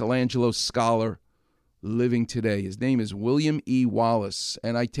greatest Michelangelo scholar living today. His name is William E. Wallace,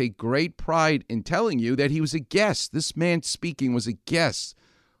 and I take great pride in telling you that he was a guest. This man speaking was a guest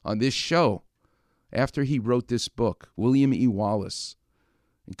on this show after he wrote this book, William E. Wallace.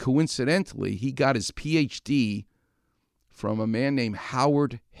 And coincidentally, he got his Ph.D. from a man named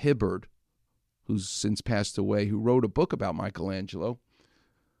Howard Hibbard, who's since passed away, who wrote a book about Michelangelo.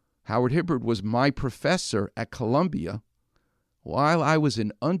 Howard Hibbard was my professor at Columbia. While I was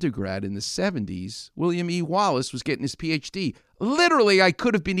an undergrad in the 70s, William E. Wallace was getting his Ph.D. Literally, I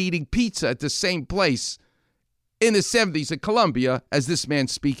could have been eating pizza at the same place in the 70s at Columbia as this man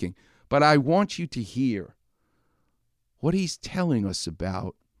speaking. But I want you to hear what he's telling us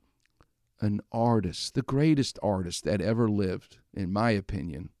about an artist, the greatest artist that ever lived, in my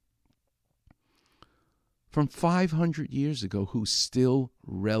opinion, from 500 years ago, who's still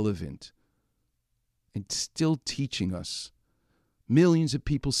relevant and still teaching us. Millions of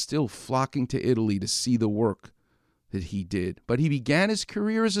people still flocking to Italy to see the work that he did. But he began his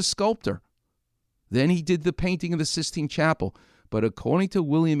career as a sculptor. Then he did the painting of the Sistine Chapel. But according to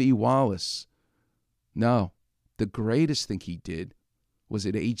William E. Wallace, no, the greatest thing he did was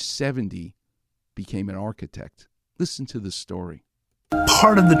at age 70 became an architect. Listen to the story.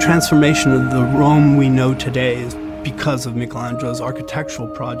 Part of the transformation of the Rome we know today is because of Michelangelo's architectural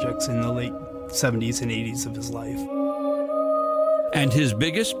projects in the late 70s and 80s of his life. And his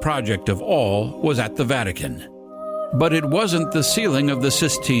biggest project of all was at the Vatican. But it wasn't the ceiling of the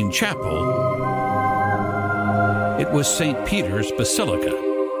Sistine Chapel. It was St. Peter's Basilica.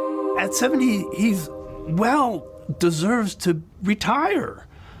 At 70, he's, deserves to retire.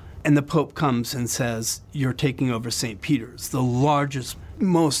 And the Pope comes and says, you're taking over St. Peter's, the largest,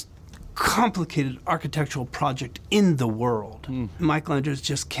 most complicated architectural project in the world. Michelangelo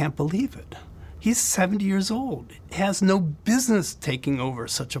just can't believe it. He's 70 years old. He has no business taking over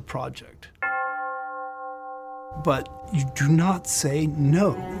such a project. But you do not say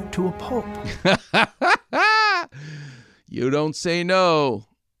no to a pope. You don't say no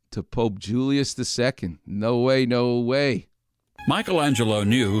to Pope Julius II. No way, no way. Michelangelo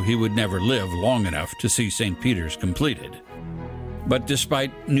knew he would never live long enough to see St. Peter's completed. But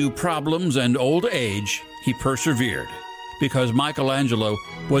despite new problems and old age, he persevered, because Michelangelo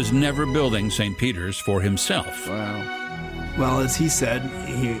was never building St. Peter's for himself. Wow. Well, as he said,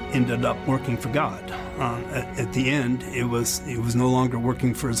 he ended up working for God. At the end, it was no longer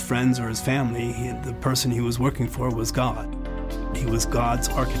working for his friends or his family. The person he was working for was God. He was God's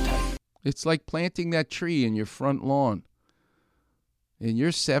architect. It's like planting that tree in your front lawn. And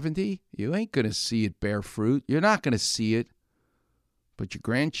you're 70, you ain't going to see it bear fruit. You're not going to see it. But your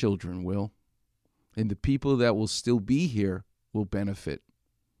grandchildren will. And the people that will still be here will benefit.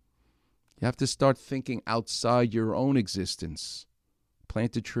 You have to start thinking outside your own existence.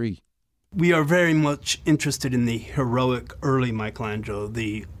 Plant a tree. We are very much interested in the heroic early Michelangelo,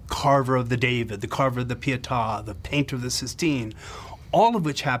 the carver of the David, the carver of the Pietà, the painter of the Sistine, all of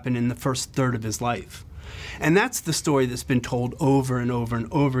which happened in the first third of his life. And that's the story that's been told over and over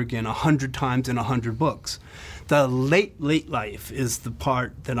and over again, 100 times in 100 books. The late life is the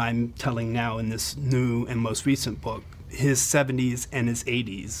part that I'm telling now in this new and most recent book, his 70s and his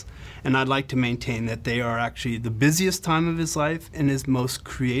 80s. And I'd like to maintain that they are actually the busiest time of his life and his most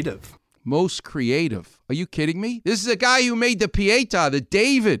creative. Most creative? Are you kidding me? This is a guy who made the Pietà, the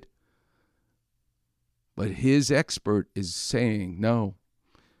David. But his expert is saying no.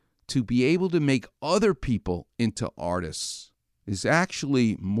 to be able to make other people into artists is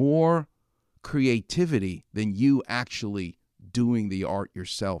actually more creativity than you actually doing the art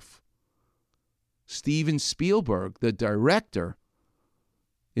yourself. Steven Spielberg, the director,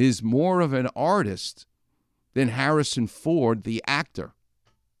 is more of an artist than Harrison Ford, the actor,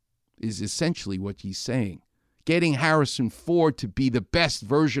 is essentially what he's saying. Getting Harrison Ford to be the best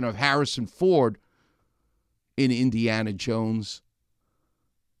version of Harrison Ford in Indiana Jones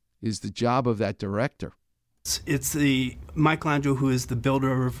is the job of that director. It's the Michelangelo who is the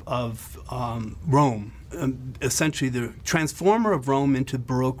builder of Rome, essentially the transformer of Rome into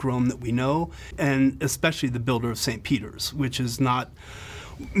Baroque Rome that we know, and especially the builder of St. Peter's, which is not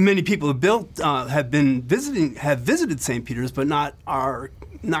many people have visited St. Peter's, but are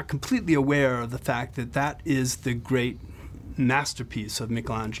not completely aware of the fact that that is the great masterpiece of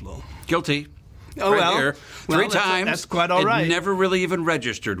Michelangelo. Guilty. Oh, right well, here. Three times. That's quite all right. It never really even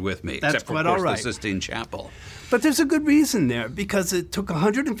registered with me, That's except for, quite of course, all right. the Sistine Chapel. But there's a good reason there, because it took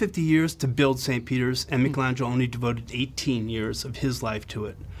 150 years to build St. Peter's, and Michelangelo only devoted 18 years of his life to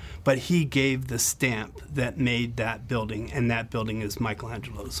it. But he gave the stamp that made that building, and that building is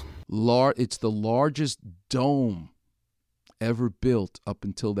Michelangelo's. It's the largest dome ever built up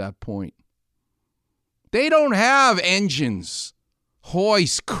until that point. They don't have engines,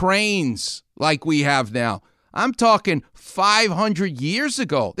 hoists, cranes like we have now. I'm talking 500 years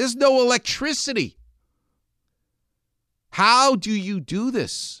ago. There's no electricity. How do you do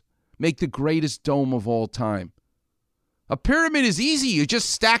this? Make the greatest dome of all time. A pyramid is easy. You just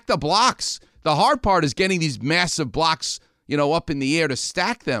stack the blocks. The hard part is getting these massive blocks, up in the air to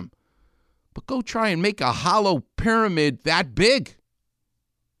stack them. But go try and make a hollow pyramid that big.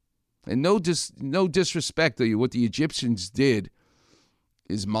 And no disrespect to you, what the Egyptians did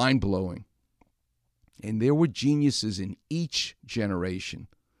is mind-blowing. And there were geniuses in each generation.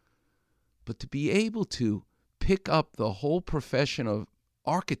 But to be able to pick up the whole profession of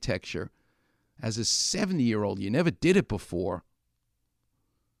architecture as a 70-year-old, you never did it before,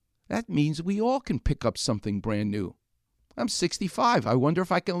 that means we all can pick up something brand new. I'm 65. I wonder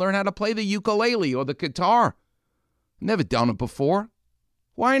if I can learn how to play the ukulele or the guitar. Never done it before.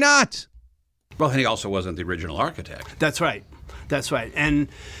 Why not? Well, he also wasn't the original architect. That's right. And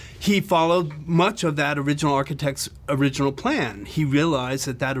he followed much of that original architect's original plan. He realized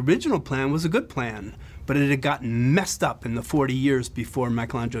that original plan was a good plan, but it had gotten messed up in the 40 years before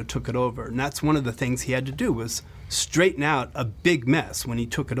Michelangelo took it over. And that's one of the things he had to do, was straighten out a big mess when he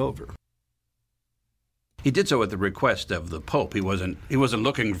took it over. He did so at the request of the Pope. He wasn't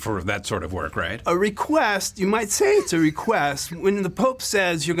looking for that sort of work, right? A request, you might say it's a request. When the Pope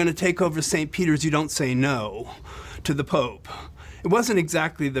says you're going to take over St. Peter's, you don't say no to the Pope. It wasn't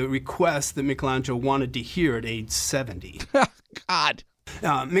exactly the request that Michelangelo wanted to hear at age 70. God.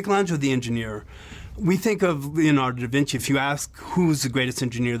 Michelangelo the engineer. We think of Leonardo da Vinci. If you ask who's the greatest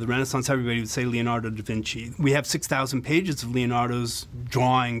engineer of the Renaissance, everybody would say Leonardo da Vinci. We have 6,000 pages of Leonardo's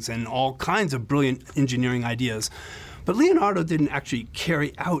drawings and all kinds of brilliant engineering ideas. But Leonardo didn't actually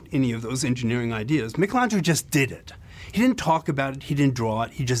carry out any of those engineering ideas. Michelangelo just did it. He didn't talk about it, he didn't draw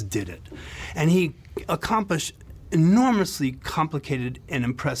it, he just did it. And he accomplished enormously complicated and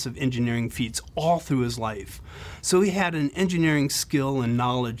impressive engineering feats all through his life. So he had an engineering skill and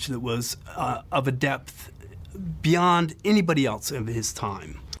knowledge that was of a depth beyond anybody else of his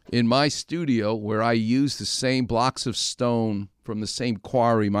time. In my studio, where I use the same blocks of stone from the same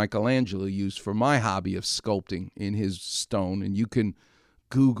quarry Michelangelo used for my hobby of sculpting in his stone, and you can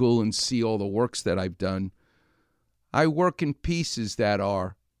Google and see all the works that I've done, I work in pieces that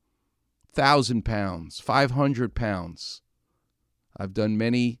are 1,000 pounds, 500 pounds. I've done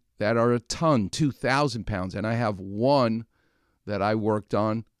many that are a ton, 2,000 pounds, and I have one that I worked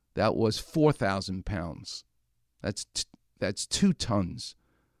on that was 4,000 pounds. That's 2 tons.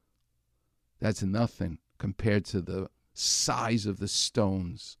 That's nothing compared to the size of the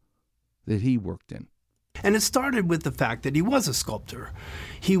stones that he worked in. And it started with the fact that he was a sculptor.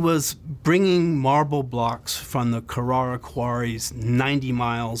 He was bringing marble blocks from the Carrara quarries 90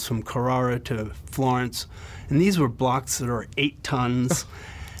 miles from Carrara to Florence. And these were blocks that are 8 tons,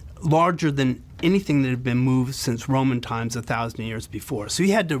 larger than anything that had been moved since Roman times 1,000 years before. So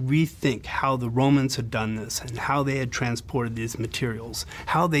he had to rethink how the Romans had done this and how they had transported these materials,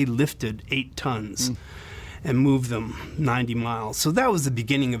 how they lifted 8 tons and moved them 90 miles. So that was the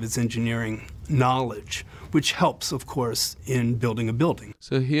beginning of his engineering knowledge, which helps, of course, in building a building.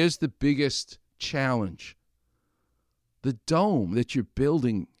 So here's the biggest challenge. The dome that you're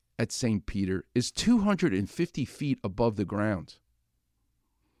building at St. Peter is 250 feet above the ground.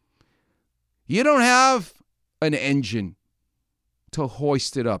 You don't have an engine to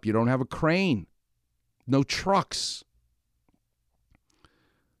hoist it up. You don't have a crane. No trucks.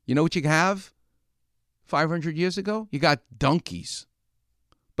 You know what you have 500 years ago? You got donkeys.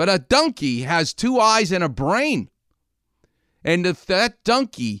 But a donkey has 2 eyes and a brain. And if that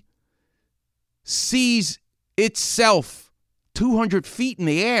donkey sees itself 200 feet in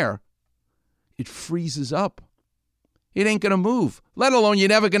the air, it freezes up. It ain't going to move, let alone you're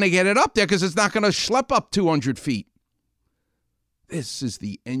never going to get it up there because it's not going to schlep up 200 feet. This is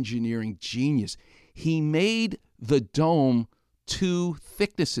the engineering genius. He made the dome 2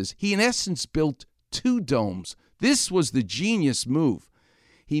 thicknesses. He, in essence, built 2 domes. This was the genius move.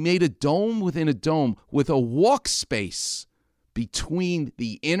 He made a dome within a dome with a walk space between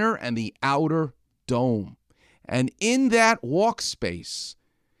the inner and the outer dome. And in that walk space,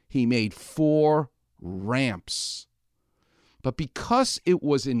 he made 4 ramps. But because it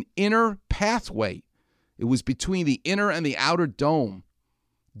was an inner pathway, it was between the inner and the outer dome,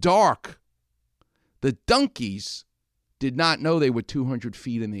 dark, the donkeys did not know they were 200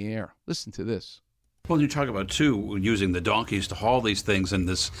 feet in the air. Listen to this. Well, you talk about, too, using the donkeys to haul these things and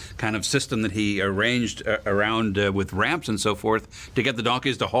this kind of system that he arranged around with ramps and so forth to get the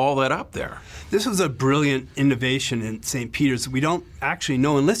donkeys to haul that up there. This was a brilliant innovation in St. Peter's. We don't actually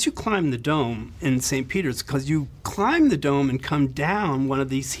know unless you climb the dome in St. Peter's, because you climb the dome and come down one of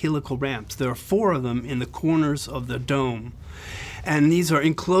these helical ramps. There are 4 of them in the corners of the dome. And these are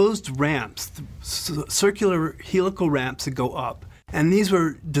enclosed ramps, circular helical ramps that go up. And these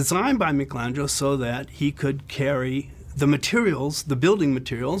were designed by Michelangelo so that he could carry the materials, the building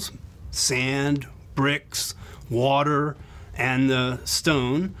materials, sand, bricks, water, and the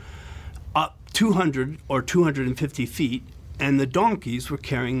stone, up 200 or 250 feet, and the donkeys were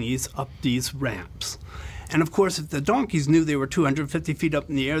carrying these up these ramps. And of course, if the donkeys knew they were 250 feet up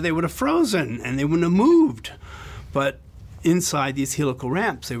in the air, they would have frozen and they wouldn't have moved. But inside these helical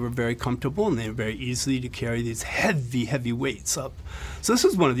ramps, they were very comfortable and they were very easy to carry these heavy, heavy weights up. So this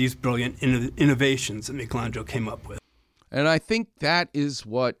is one of these brilliant innovations that Michelangelo came up with. And I think that is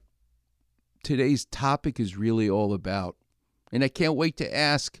what today's topic is really all about. And I can't wait to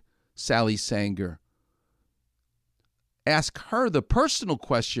ask Sally Sanger, ask her the personal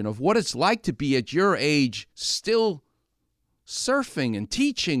question of what it's like to be at your age still surfing and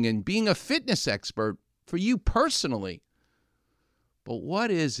teaching and being a fitness expert for you personally. But what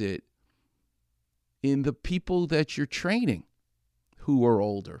is it in the people that you're training who are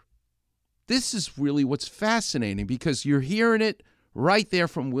older? This is really what's fascinating because you're hearing it right there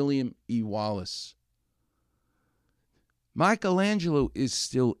from William E. Wallace. Michelangelo is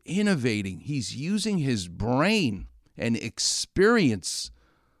still innovating. He's using his brain and experience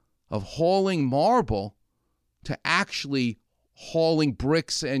of hauling marble to actually hauling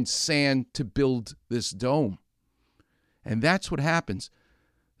bricks and sand to build this dome. And that's what happens.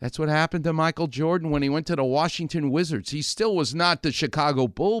 That's what happened to Michael Jordan when he went to the Washington Wizards. He still was not the Chicago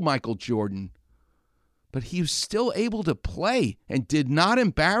Bull Michael Jordan, but he was still able to play and did not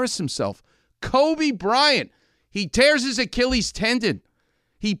embarrass himself. Kobe Bryant, he tears his Achilles tendon.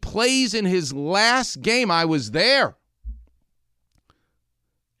 He plays in his last game. I was there.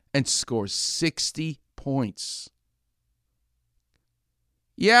 And scores 60 points.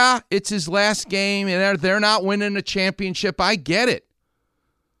 Yeah, it's his last game, and they're not winning a championship. I get it.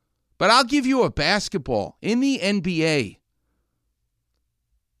 But I'll give you a basketball. In the NBA,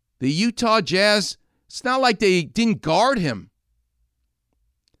 the Utah Jazz, it's not like they didn't guard him.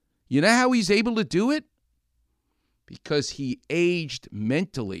 You know how he's able to do it? Because he aged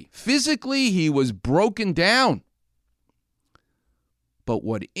mentally. Physically, he was broken down. But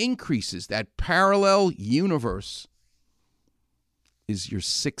what increases that parallel universe is your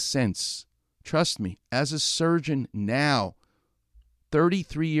sixth sense. Trust me, as a surgeon now,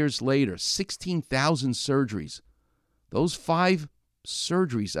 33 years later, 16,000 surgeries. Those 5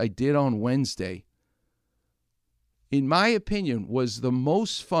 surgeries I did on Wednesday, in my opinion, was the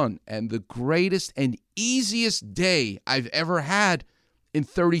most fun and the greatest and easiest day I've ever had in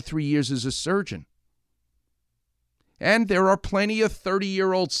 33 years as a surgeon. And there are plenty of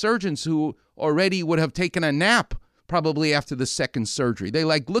 30-year-old surgeons who already would have taken a nap probably after the second surgery. They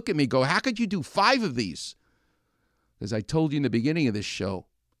look at me, go, how could you do 5 of these? As I told you in the beginning of this show,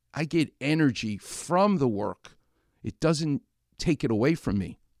 I get energy from the work. It doesn't take it away from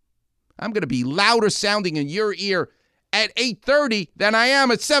me. I'm going to be louder sounding in your ear at 8:30 than I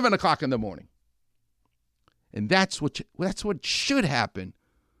am at 7 o'clock in the morning. And that's what should happen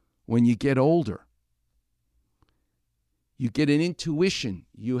when you get older. You get an intuition.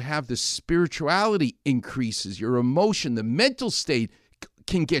 You have the spirituality increases. Your emotion, the mental state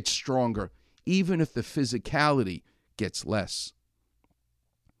can get stronger, even if the physicality gets less.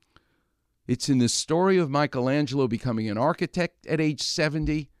 It's in the story of Michelangelo becoming an architect at age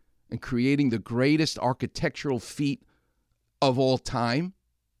 70 and creating the greatest architectural feat of all time.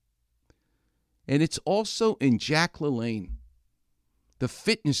 And it's also in Jack LaLanne, the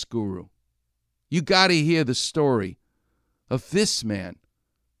fitness guru. You got to hear the story of this man,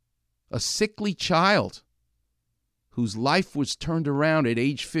 a sickly child whose life was turned around at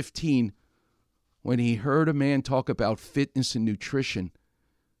age 15 when he heard a man talk about fitness and nutrition.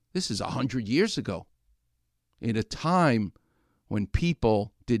 This is 100 years ago, in a time when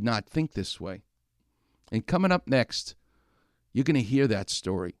people did not think this way. And coming up next, you're going to hear that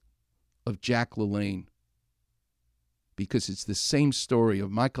story of Jack LaLanne, because it's the same story of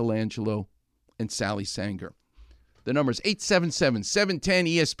Michelangelo and Sally Sanger. The number is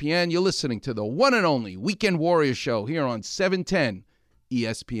 877-710-ESPN. You're listening to the one and only Weekend Warrior Show here on 710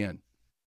 ESPN.